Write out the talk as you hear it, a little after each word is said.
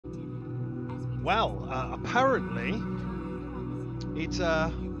Well, apparently, it's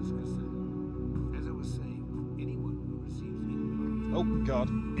As I was saying, anyone who receives any... oh god,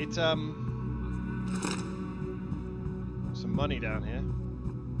 it's some money down here.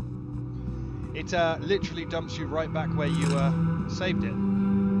 It literally dumps you right back where you saved it.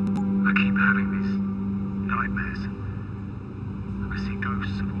 I keep having these nightmares. I see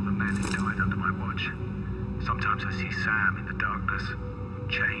ghosts of all the men who died under my watch. Sometimes I see Sam in the darkness,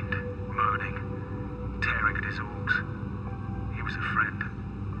 chained, moaning, tearing at his orgs. He was a friend.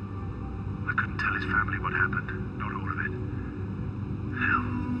 I couldn't tell his family what happened, not all of it. Hell,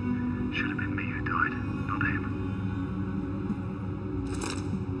 should have been me who died, not him.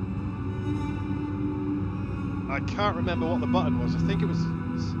 I can't remember what the button was. I think it was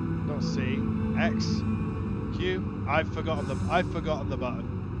not C, X, Q. I've forgotten the button.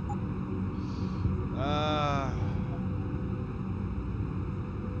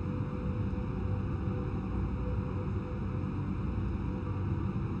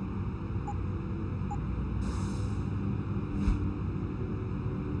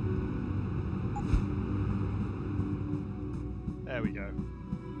 There we go.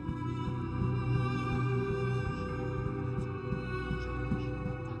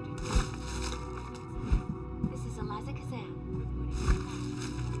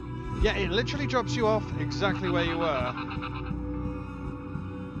 Yeah, it literally drops you off exactly where you were.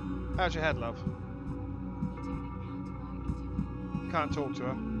 How's your head, love? Can't talk to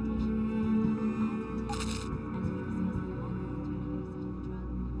her.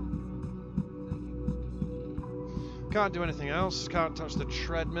 Can't do anything else. Can't touch the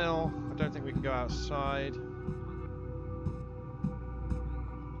treadmill. I don't think we can go outside.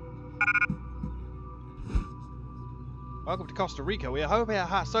 Welcome to Costa Rica. We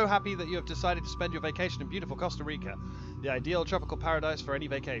are so happy that you have decided to spend your vacation in beautiful Costa Rica, the ideal tropical paradise for any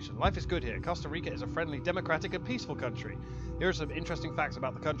vacation. Life is good here. Costa Rica is a friendly, democratic, and peaceful country. Here are some interesting facts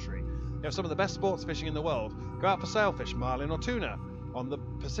about the country. You have some of the best sports fishing in the world. Go out for sailfish, marlin, or tuna on the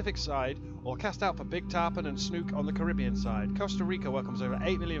Pacific side, or cast out for big tarpon and snook on the Caribbean side. Costa Rica welcomes over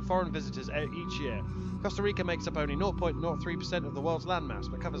 8 million foreign visitors each year. Costa Rica makes up only 0.03% of the world's landmass,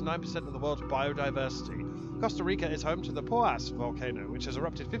 but covers 9% of the world's biodiversity. Costa Rica is home to the Poas volcano, which has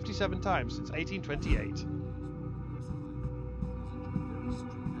erupted 57 times since 1828.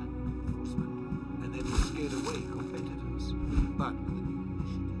 And then he scared away competitors. But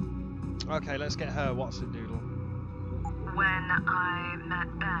Okay, let's get her Watson Doodle. When I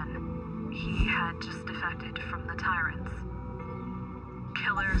met Ben, he had just defected from the Tyrants.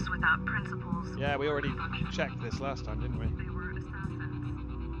 Killers without principles. Yeah, we already checked this last time, didn't we? They were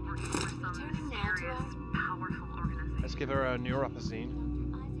assassins, working for some mysterious, powerful organization. Let's give her a neuropazine.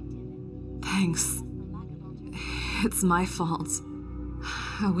 Thanks. It's my fault.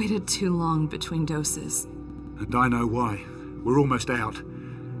 I waited too long between doses. And I know why. We're almost out.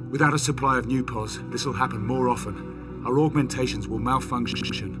 Without a supply of new pods, this will happen more often. Our augmentations will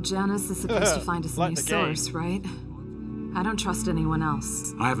malfunction. Janice is supposed to find us a Like new the source, right? I don't trust anyone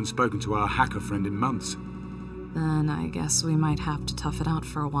else. I haven't spoken to our hacker friend in months. Then I guess we might have to tough it out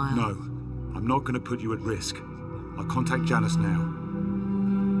for a while. No, I'm not going to put you at risk. I'll contact Janice now.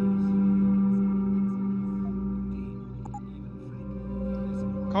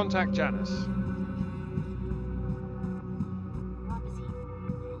 Contact Janice.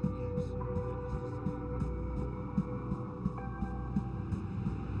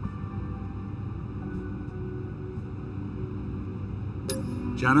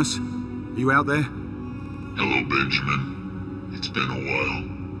 Janice, are you out there? Hello, Benjamin. It's been a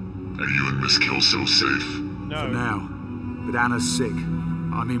while. Are you and Miss Kelso safe? No. For now. But Anna's sick.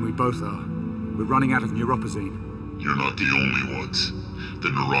 I mean, we both are. We're running out of neuropazine. You're not the only ones. The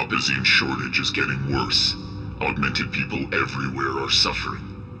neuropazine shortage is getting worse. Augmented people everywhere are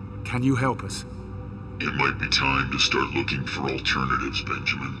suffering. Can you help us? It might be time to start looking for alternatives,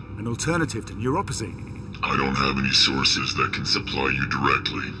 Benjamin. An alternative to neuropazine? I don't have any sources that can supply you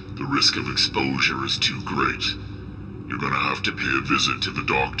directly. The risk of exposure is too great. You're gonna have to pay a visit to the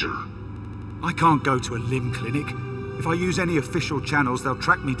doctor. I can't go to a limb clinic. If I use any official channels, they'll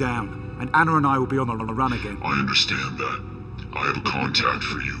track me down, and Anna and I will be on the run again. I understand that. I have a contact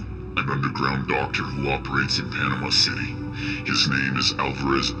for you. An underground doctor who operates in Panama City. His name is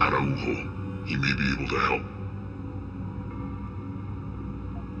Alvarez Araujo. He may be able to help.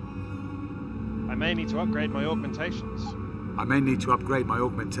 I may need to upgrade my augmentations. I may need to upgrade my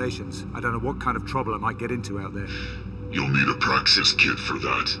augmentations. I don't know what kind of trouble I might get into out there. You'll need a Praxis kit for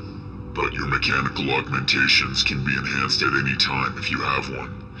that. But your mechanical augmentations can be enhanced at any time if you have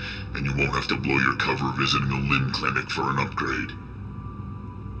one. And you won't have to blow your cover visiting a limb clinic for an upgrade.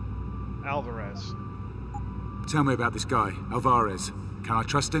 Alvarez. Tell me about this guy, Alvarez. Can I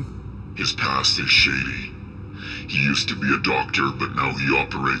trust him? His past is shady. He used to be a doctor, but now he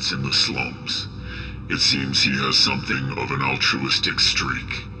operates in the slums. It seems he has something of an altruistic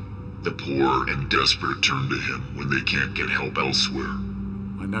streak. The poor and desperate turn to him when they can't get help elsewhere.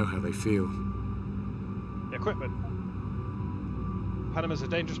 I know how they feel. Equipment. Panama's a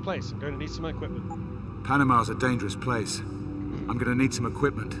dangerous place. I'm going to need some equipment. Panama's a dangerous place. I'm gonna need some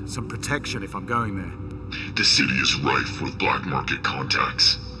equipment, some protection if I'm going there. The city is rife with black market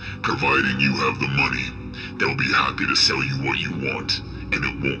contacts. Providing you have the money, they'll be happy to sell you what you want, and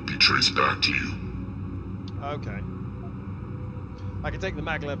it won't be traced back to you. Okay. I can take the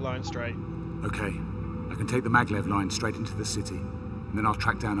maglev line straight. Okay. I can take the maglev line straight into the city, and then I'll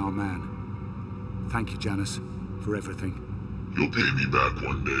track down our man. Thank you, Janice, for everything. You'll pay me back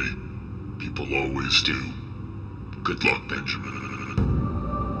one day. People always do. Good luck, Benjamin.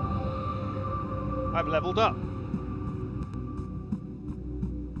 I've leveled up.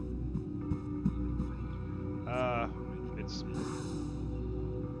 It's...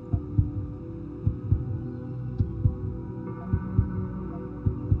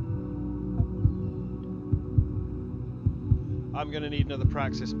 I'm gonna need another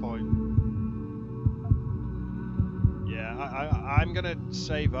praxis point. Yeah, I'm gonna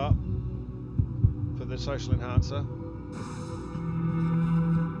save up for the social enhancer.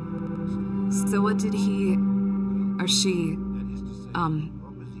 So what did he... or she...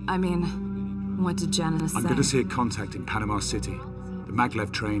 I mean, what did Janice say? I'm gonna see a contact in Panama City. The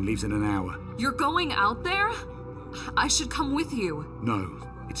maglev train leaves in an hour. You're going out there? I should come with you. No,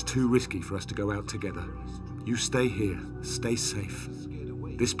 it's too risky for us to go out together. You stay here, stay safe.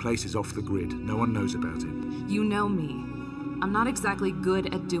 This place is off the grid, no one knows about it. You know me. I'm not exactly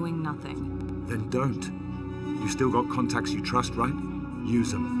good at doing nothing. Then don't. You still got contacts you trust, right?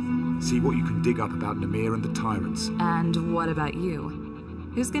 Use them. See what you can dig up about Namir and the tyrants. And what about you?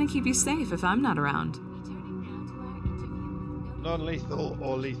 Who's gonna keep you safe if I'm not around? Non-lethal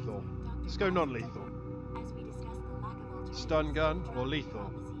or lethal? Let's go non-lethal. Stun gun or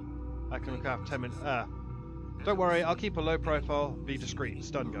lethal? I can craft 10 minutes. Don't worry, I'll keep a low profile, be discreet.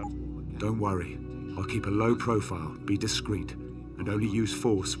 Stun gun. Don't worry. I'll keep a low profile, be discreet, and only use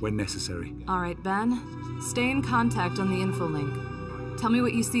force when necessary. Alright, Ben. Stay in contact on the info link. Tell me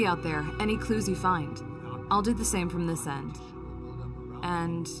what you see out there, any clues you find. I'll do the same from this end.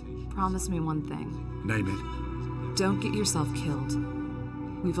 And promise me one thing. Name it. Don't get yourself killed.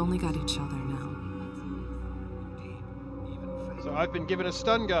 We've only got each other now. So I've been given a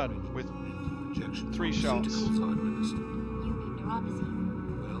stun gun with 3 shots. Well,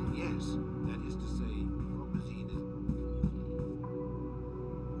 yes. That is to say, promazine is...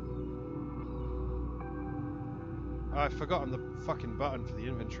 I've forgotten the fucking button for the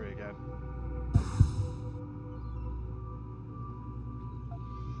inventory again.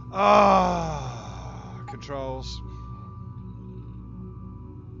 Controls.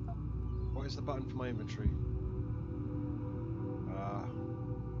 What is the button for my inventory?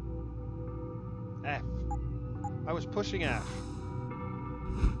 F. I was pushing F.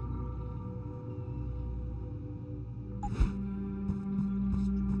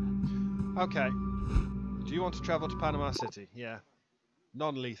 Okay. Do you want to travel to Panama City? Yeah.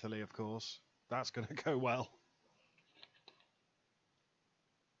 Non-lethally, of course. That's going to go well.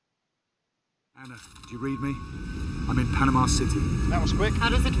 Anna, did you read me? I'm in Panama City. That was quick. How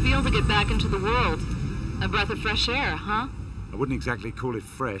does it feel to get back into the world? A breath of fresh air, huh? I wouldn't exactly call it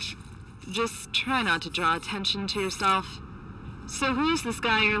fresh. Just try not to draw attention to yourself. So who's this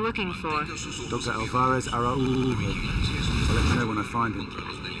guy you're looking for? Dr. Alvarez Araujo. I'll let you know when I find him.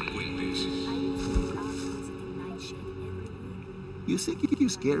 You think you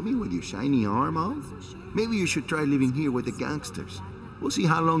scare me with your shiny arm off? Maybe you should try living here with the gangsters. We'll see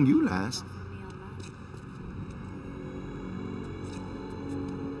how long you last.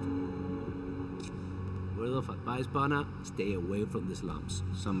 Word of advice, Pana, stay away from the slums.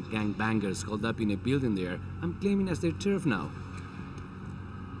 Some gangbangers holed up in a building there. I'm claiming as their turf now.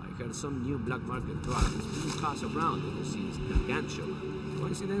 I heard some new black market drugs being passed around in the city's gang show.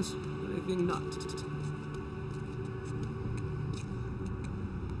 Coincidence? I think not.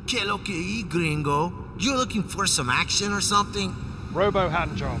 Que lo que y, gringo? You looking for some action or something? Robo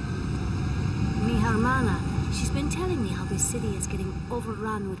hand job. Mi hermana, she's been telling me how this city is getting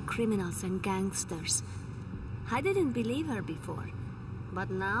overrun with criminals and gangsters. I didn't believe her before, but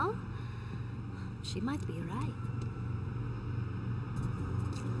now she might be right.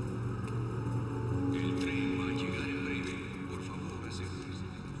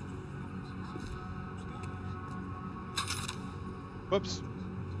 Whoops.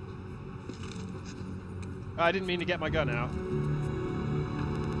 I didn't mean to get my gun out.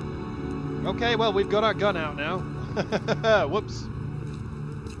 Okay, well, we've got our gun out now. Whoops.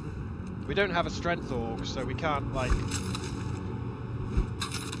 We don't have a strength org, so we can't, like...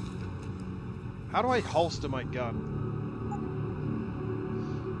 How do I holster my gun?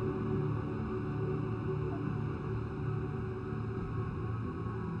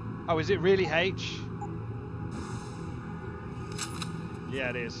 Oh, is it really H? Yeah,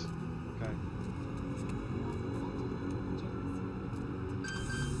 it is. Okay.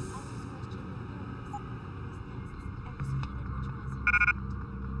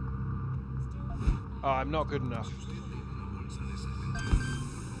 Oh, I'm not good enough.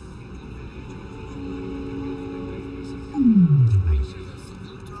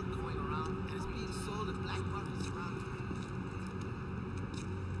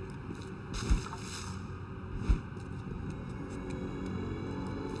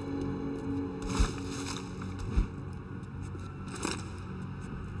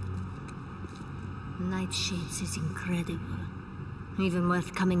 Nightshades is incredible. Even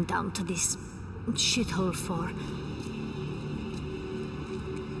worth coming down to this shithole for.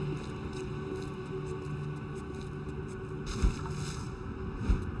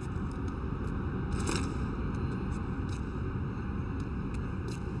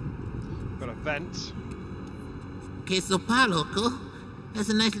 Got a vent. Que sopa, loco. That's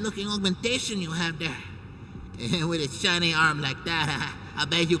a nice looking augmentation you have there. And with a shiny arm like that, I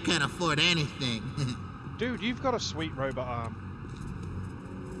bet you can't afford anything. Dude, you've got a sweet robot arm.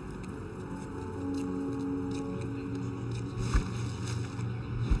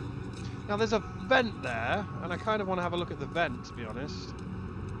 Now there's a vent there, and I kind of want to have a look at the vent, to be honest.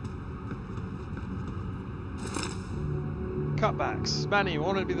 Cutbacks. Manny, I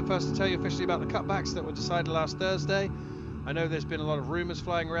wanted to be the first to tell you officially about the cutbacks that were decided last Thursday. I know there's been a lot of rumours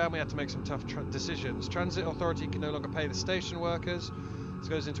flying around. We had to make some tough decisions. Transit Authority can no longer pay the station workers. This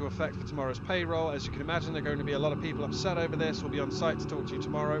goes into effect for tomorrow's payroll. As you can imagine, there are going to be a lot of people upset over this. We'll be on site to talk to you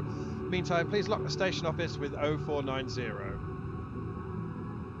tomorrow. Meantime, please lock the station office with 0490.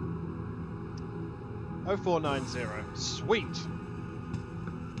 0490. Sweet.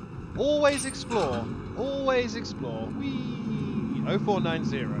 Always explore. Always explore. Whee.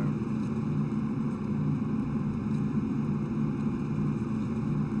 0490.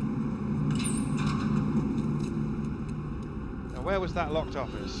 Now, where was that locked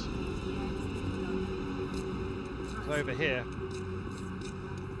office? It's over here.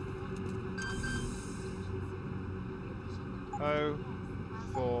 Oh.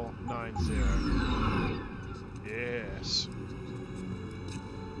 490. Yes.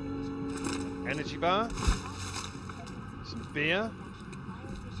 Energy bar. Some beer.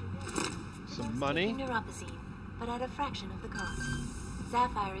 Some money. Neuropazine, but at a fraction of the cost.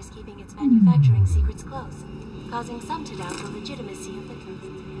 Sapphire is keeping its manufacturing secrets close, causing some to doubt the legitimacy of the truth.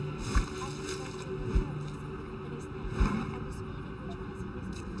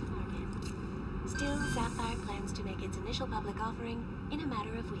 Still, Sapphire plans to make its initial public offering in a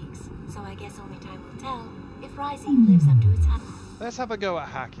matter of weeks, so I guess only time will tell if Rising lives up to its hype. Let's have a go at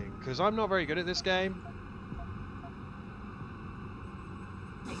hacking, because I'm not very good at this game.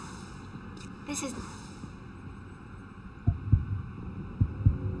 This is...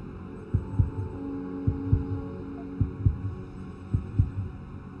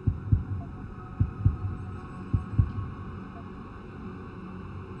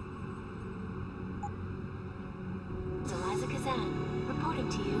 reporting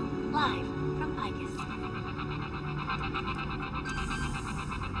to you live from Picus.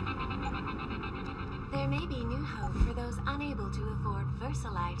 There may be new hope for those unable to afford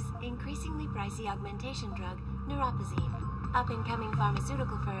VersaLife's increasingly pricey augmentation drug, Neuropazine. Up-and-coming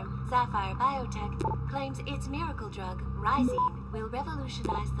pharmaceutical firm Sapphire Biotech claims its miracle drug, Rising, will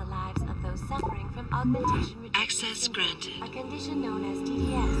revolutionize the lives of those suffering from augmentation rejection. Access granted. A condition known as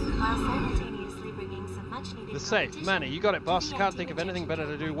TDS, while simultaneously bringing some much-needed The safe. Manny, you got it, boss. I can't think of anything better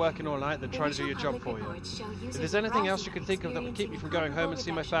to do working all night than trying to do your job for you. If there's anything else you can think of that would keep me from going home and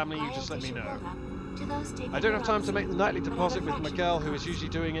see my family, you just let me know. I don't have time to make the nightly deposit with my girl, who is usually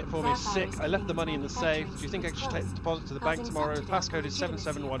doing it for me, is sick. I left the money in the safe. Do you think I should take the deposit to the bank tomorrow? Passcode is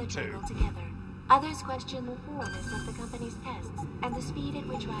 7712. Others question the thoroughness of the company's tests and the speed at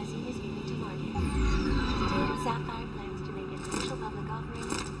which Rising is moving to market. Still, Sapphire plans to make its initial public offering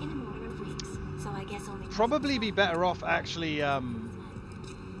in a matter of weeks, so I guess only... Probably be better off actually, This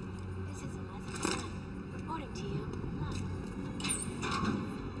is Eliza Khan, reporting to you live.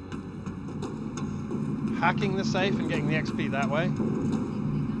 hacking the safe and getting the XP that way.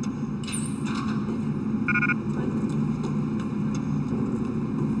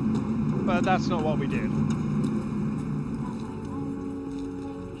 But that's not what we did.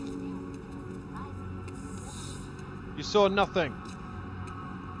 saw nothing.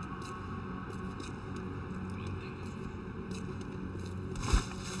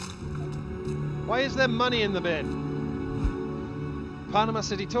 Why is there money in the bin? Panama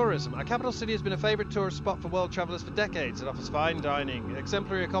City tourism. Our capital city has been a favourite tourist spot for world travellers for decades. It offers fine dining,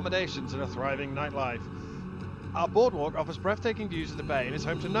 exemplary accommodations, and a thriving nightlife. Our boardwalk offers breathtaking views of the bay and is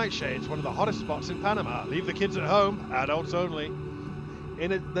home to Nightshades, one of the hottest spots in Panama. Leave the kids at home, adults only.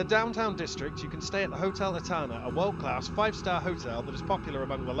 In the downtown district, you can stay at the Hotel Etana, a world-class 5-star hotel that is popular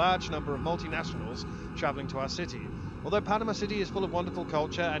among the large number of multinationals travelling to our city. Although Panama City is full of wonderful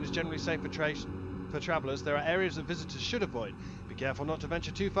culture and is generally safe for travellers, there are areas that visitors should avoid. Be careful not to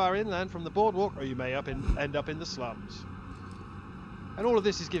venture too far inland from the boardwalk, or you may end up in the slums. And all of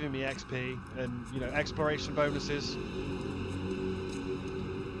this is giving me XP and, you know, exploration bonuses.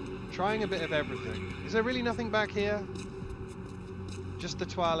 Trying a bit of everything. Is there really nothing back here? Just the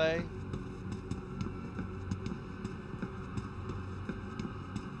toilet?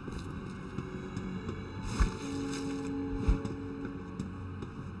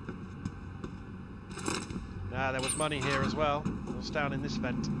 Ah, there was money here as well. What's down in this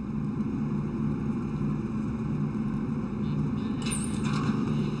vent?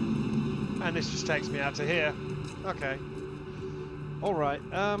 And this just takes me out to here. Okay. Alright,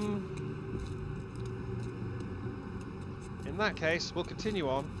 in that case, we'll continue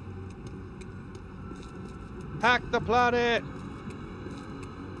on. Hack the planet!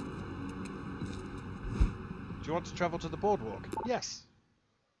 Do you want to travel to the boardwalk? Yes.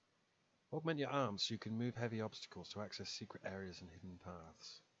 Augment your arms so you can move heavy obstacles to access secret areas and hidden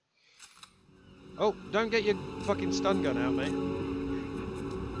paths. Oh, don't get your fucking stun gun out, mate.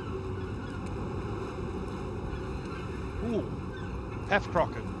 Ooh,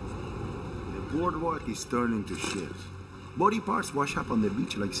 Hefkrocken. The boardwalk is turning to shit. Body parts wash up on the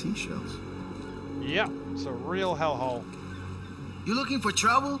beach like seashells. Yeah, it's a real hellhole. You looking for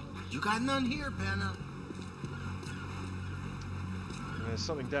trouble? You got none here, Panna. There's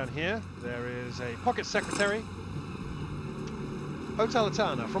something down here. There is a pocket secretary. Hotel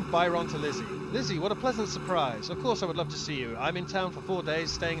Etana, from Byron to Lizzie. Lizzie, what a pleasant surprise. Of course I would love to see you. I'm in town for 4 days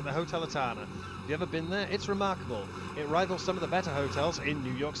staying at the Hotel Etana. Have you ever been there? It's remarkable. It rivals some of the better hotels in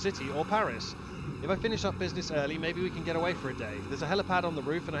New York City or Paris. If I finish up business early, maybe we can get away for a day. There's a helipad on the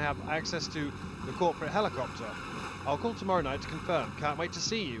roof and I have access to the corporate helicopter. I'll call tomorrow night to confirm. Can't wait to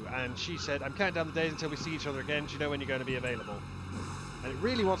see you. And she said, I'm counting down the days until we see each other again. Do you know when you're going to be available? And it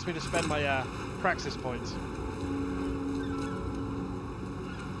really wants me to spend my praxis points.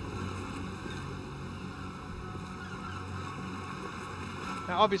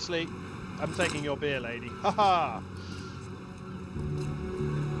 Now, obviously, I'm taking your beer, lady. Haha!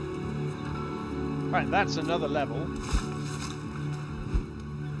 Right, that's another level.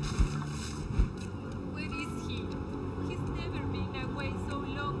 Where is he? He's never been away so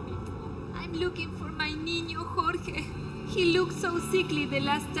long before. I'm looking for my niño Jorge. He looked so sickly the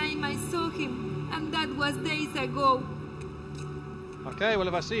last time I saw him, and that was days ago. Okay, well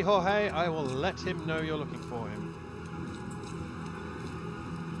if I see Jorge, I will let him know you're looking for him.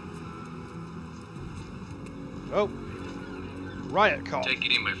 Oh, riot cop. Take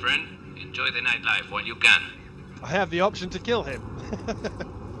it in, my friend. Enjoy the nightlife while you can. I have the option to kill him.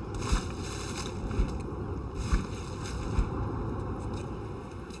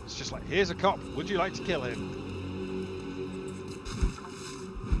 It's just like, here's a cop. Would you like to kill him?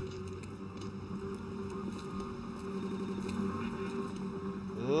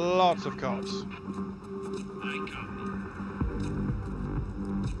 Lots of cops.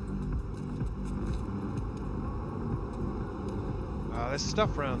 Oh, there's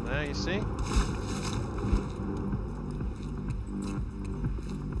stuff around there, you see?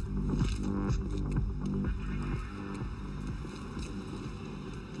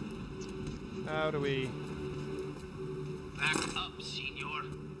 How do we... Back up, senor.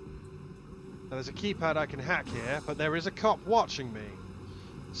 Now, there's a keypad I can hack here, but there is a cop watching me.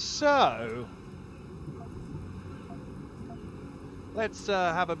 So... let's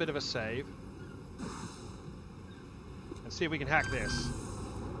have a bit of a save. And see if we can hack this.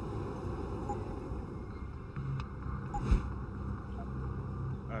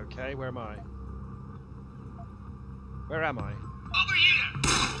 Okay, where am I? Where am I? Over here!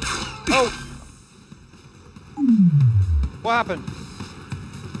 Oh! What happened?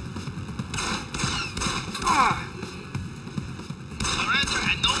 Surrender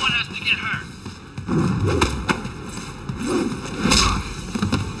and no one has to get hurt.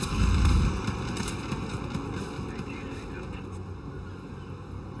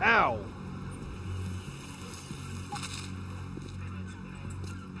 Ow!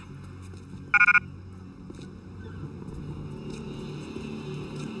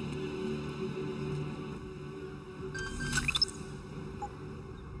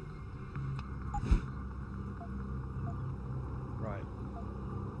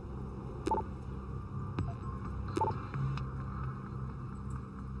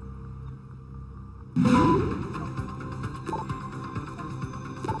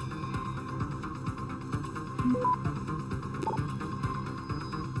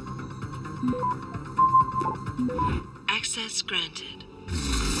 Access granted.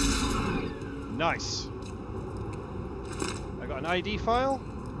 Nice. I got an ID file.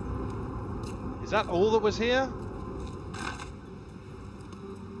 Is that all that was here?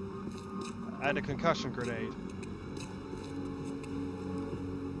 And a concussion grenade.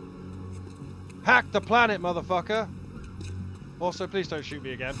 Hack the planet, motherfucker! Also, please don't shoot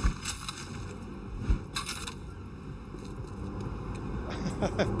me again.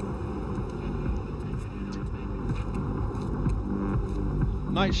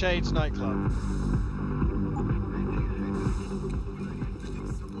 Nightshades nightclub.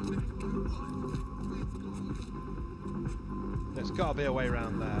 There's gotta be a way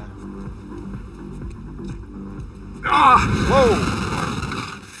around there. Ah! Whoa!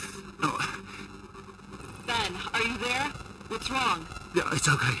 Ben, are you there? What's wrong? Yeah, it's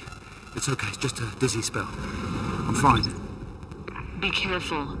okay. It's okay. It's just a dizzy spell. I'm fine. Be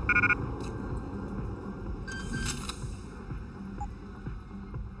careful.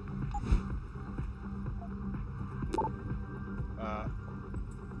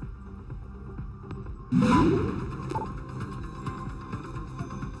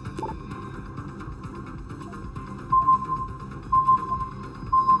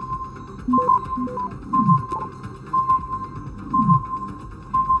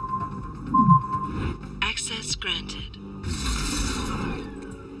 Access granted.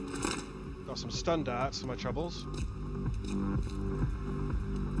 Got some stun darts for my troubles.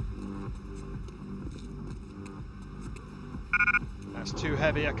 That's too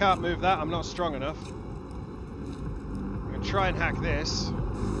heavy. I can't move that. I'm not strong enough. I'm going to try and hack this.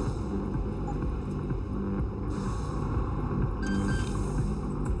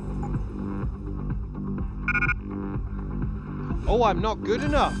 Oh, I'm not good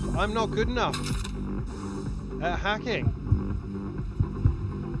enough. I'm not good enough at hacking.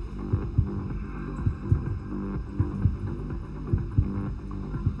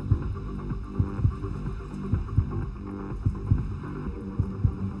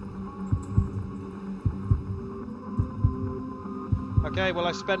 Okay, well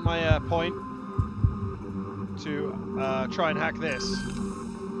I spent my point to try and hack this.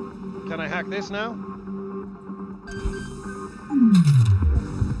 Can I hack this now?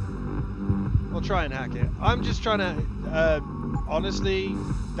 We'll try and hack it. I'm just trying to, honestly,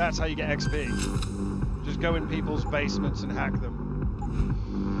 that's how you get XP. Just go in people's basements and hack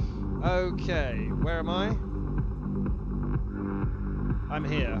them. Okay, where am I? I'm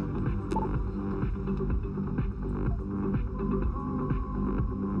here.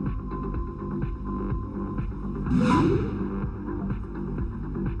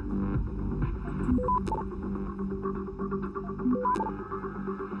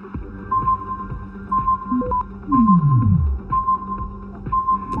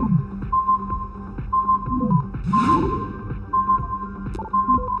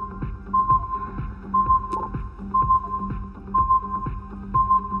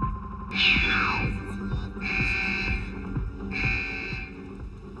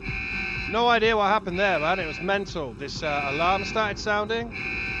 No idea what happened there, man. It was mental. This alarm started sounding.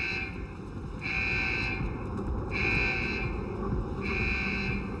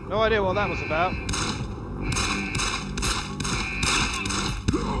 No idea what that was about.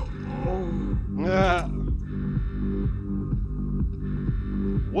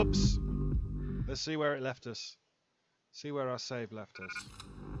 Whoops. Let's see where it left us. See where our save left us.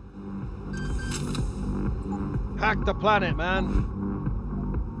 Hack the planet, man.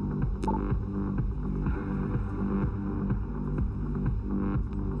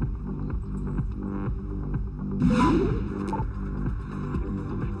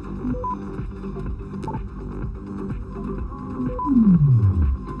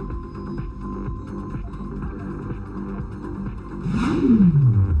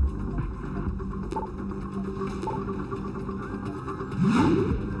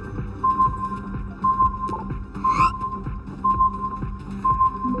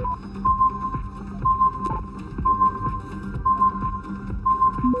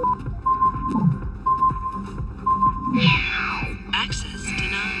 Access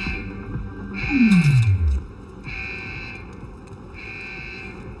denied.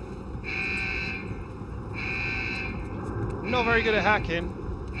 I'm not very good at hacking.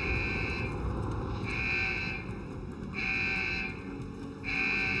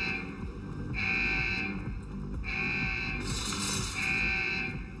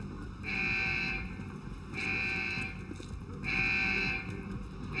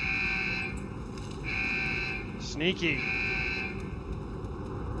 Sneaky.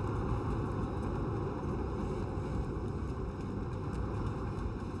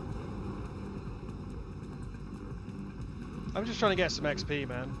 I'm just trying to get some XP,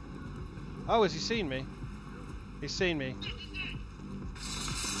 man. Oh, has he seen me? He's seen me.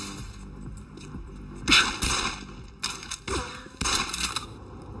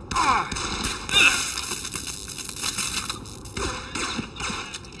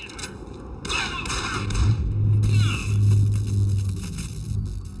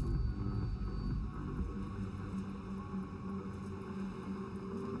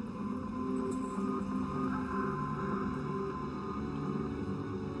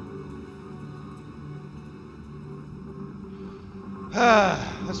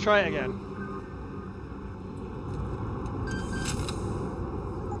 Let's try it again.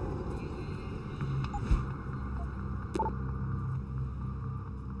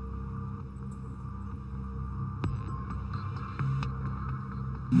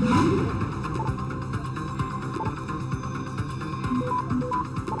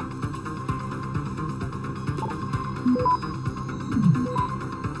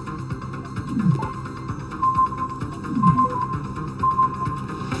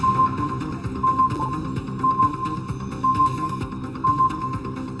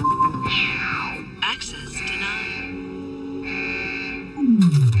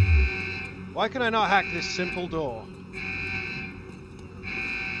 Why can I not hack this simple door?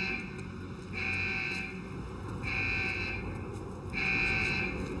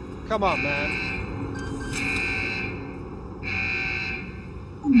 Come on, man.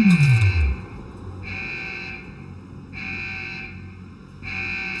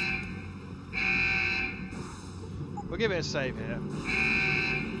 We'll give it a save here.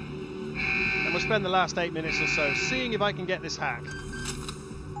 And we'll spend the last 8 minutes or so seeing if I can get this hack.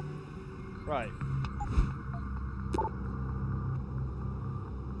 Right.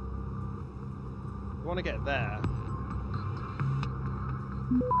 I want to get there.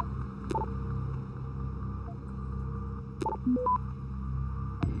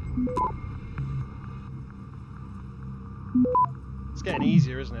 It's getting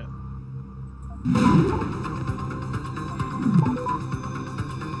easier, isn't it?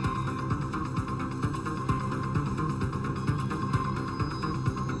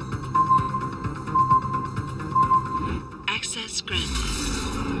 Access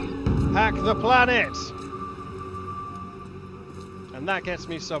granted. Hack the planet! And that gets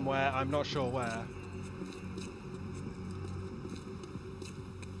me somewhere, I'm not sure where.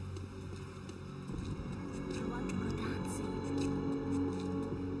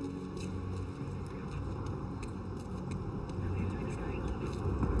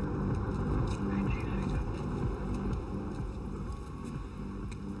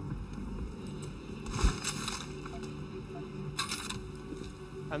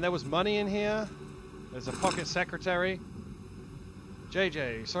 And there was money in here. There's a pocket secretary.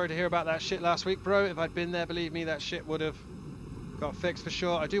 JJ, sorry to hear about that shit last week, bro. If I'd been there, believe me, that shit would have got fixed for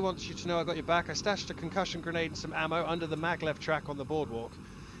sure. I do want you to know I got your back. I stashed a concussion grenade and some ammo under the maglev track on the boardwalk.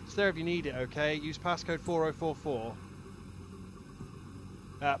 It's there if you need it, okay? Use passcode 4044.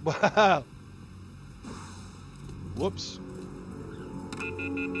 Wow. Whoops.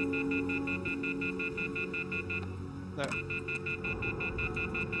 No.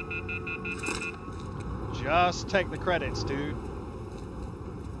 Just take the credits, dude.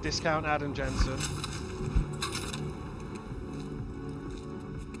 Discount Adam Jensen.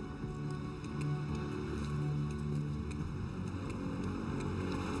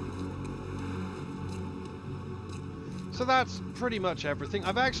 So that's pretty much everything.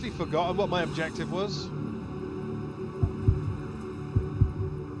 I've actually forgotten what my objective was.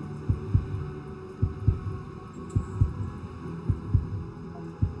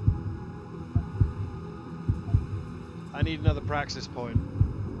 I need another praxis point.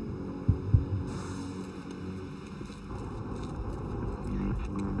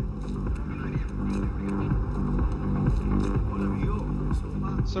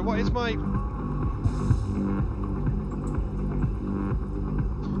 So what is my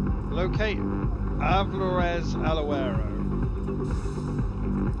locate Alvarez Aluero?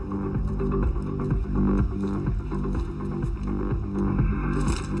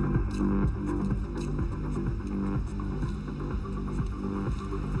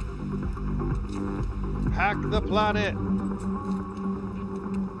 Hack the planet.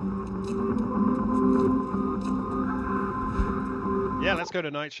 Yeah, let's go to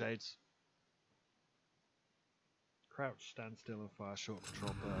Nightshades. Crouch, stand still, and fire short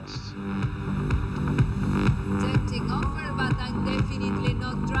control bursts. Tempting offer, but I'm definitely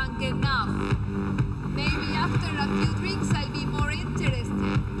not drunk enough. Maybe after a few drinks I'll be more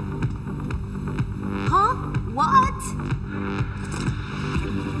interested. Huh? What?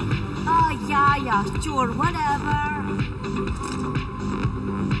 Oh, yeah, sure, whatever.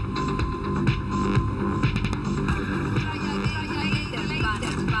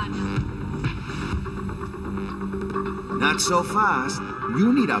 Not so fast.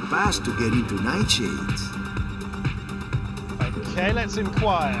 You need a pass to get into Nightshades. Okay, let's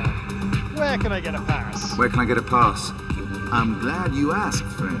inquire. Where can I get a pass? Where can I get a pass? I'm glad you asked,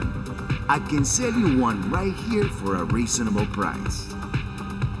 friend. I can sell you one right here for a reasonable price.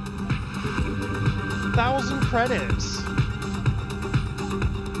 1,000 credits.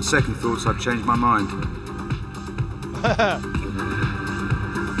 On second thoughts, I've changed my mind.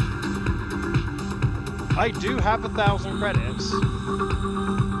 I do have 1,000 credits.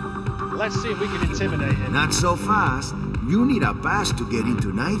 Let's see if we can intimidate him. Not so fast. You need a pass to get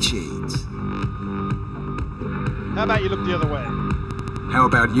into Nightshades. How about you look the other way? How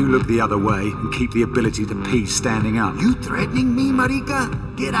about you look the other way and keep the ability to pee standing up? You threatening me, Marica?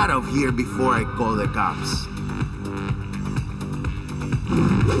 Get out of here before I call the cops.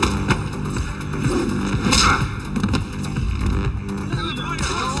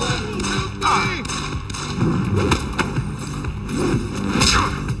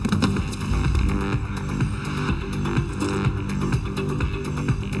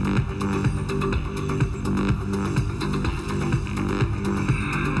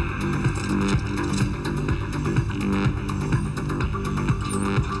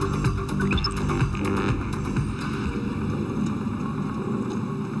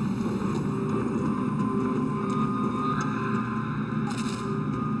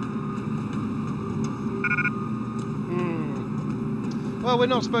 Well, we're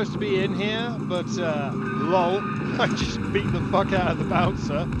not supposed to be in here, but, lol, I just beat the fuck out of the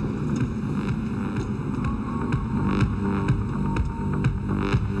bouncer.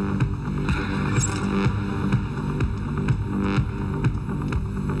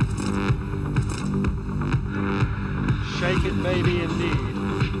 Shake it, baby,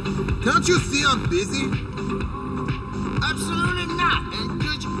 indeed. Can't you see I'm busy? Absolutely not. And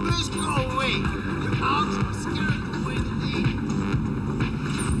could you please go away? Your dogs are scaring away the day.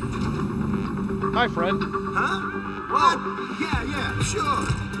 Hi, friend. Huh? What? Yeah, sure.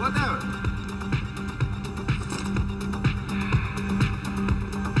 Whatever.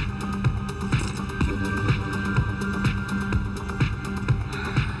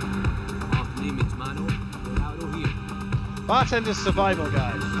 Off limits, mano. Get out of here. Bartender's survival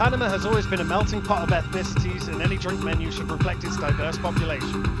guide. Panama has always been a melting pot of ethnicities, and any drink menu should reflect its diverse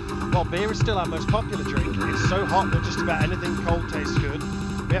population. While beer is still our most popular drink, it's so hot that just about anything cold tastes good.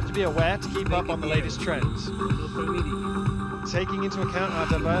 We have to be aware to keep up on the latest trends. Taking into account our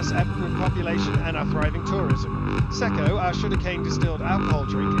diverse ethnic population and our thriving tourism. Secco, our sugarcane distilled alcohol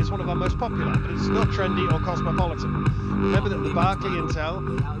drink, is one of our most popular, but it's not trendy or cosmopolitan. Remember that the bar clientele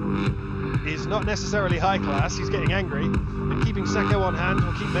is not necessarily high class. He's getting angry, and keeping Secco on hand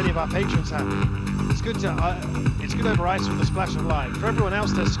will keep many of our patrons happy. It's good over ice with a splash of lime. For everyone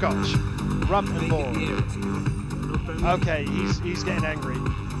else, there's scotch, rum and more. Okay, he's getting angry.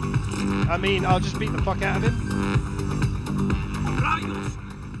 I mean, I'll just beat the fuck out of him.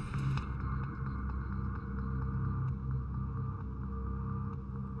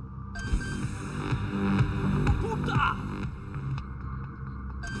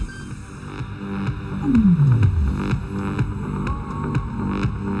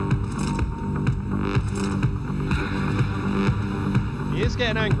 He is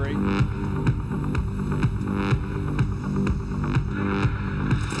getting angry.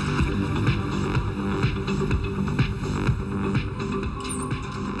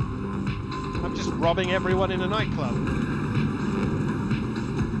 I'm just robbing everyone in a nightclub.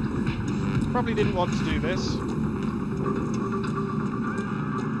 Probably didn't want to do this.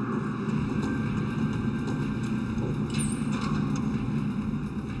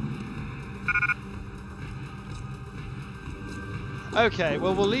 Okay,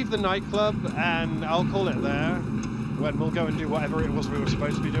 well, we'll leave the nightclub and I'll call it there when we'll go and do whatever it was we were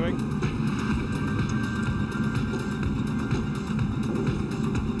supposed to be doing.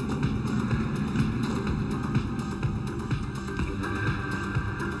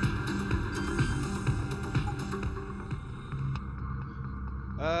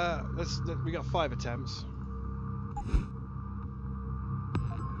 We got 5 attempts.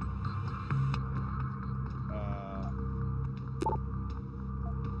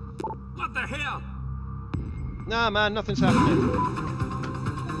 What the hell? Nah, man, nothing's happening.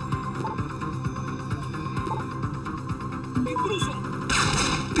 Intruso!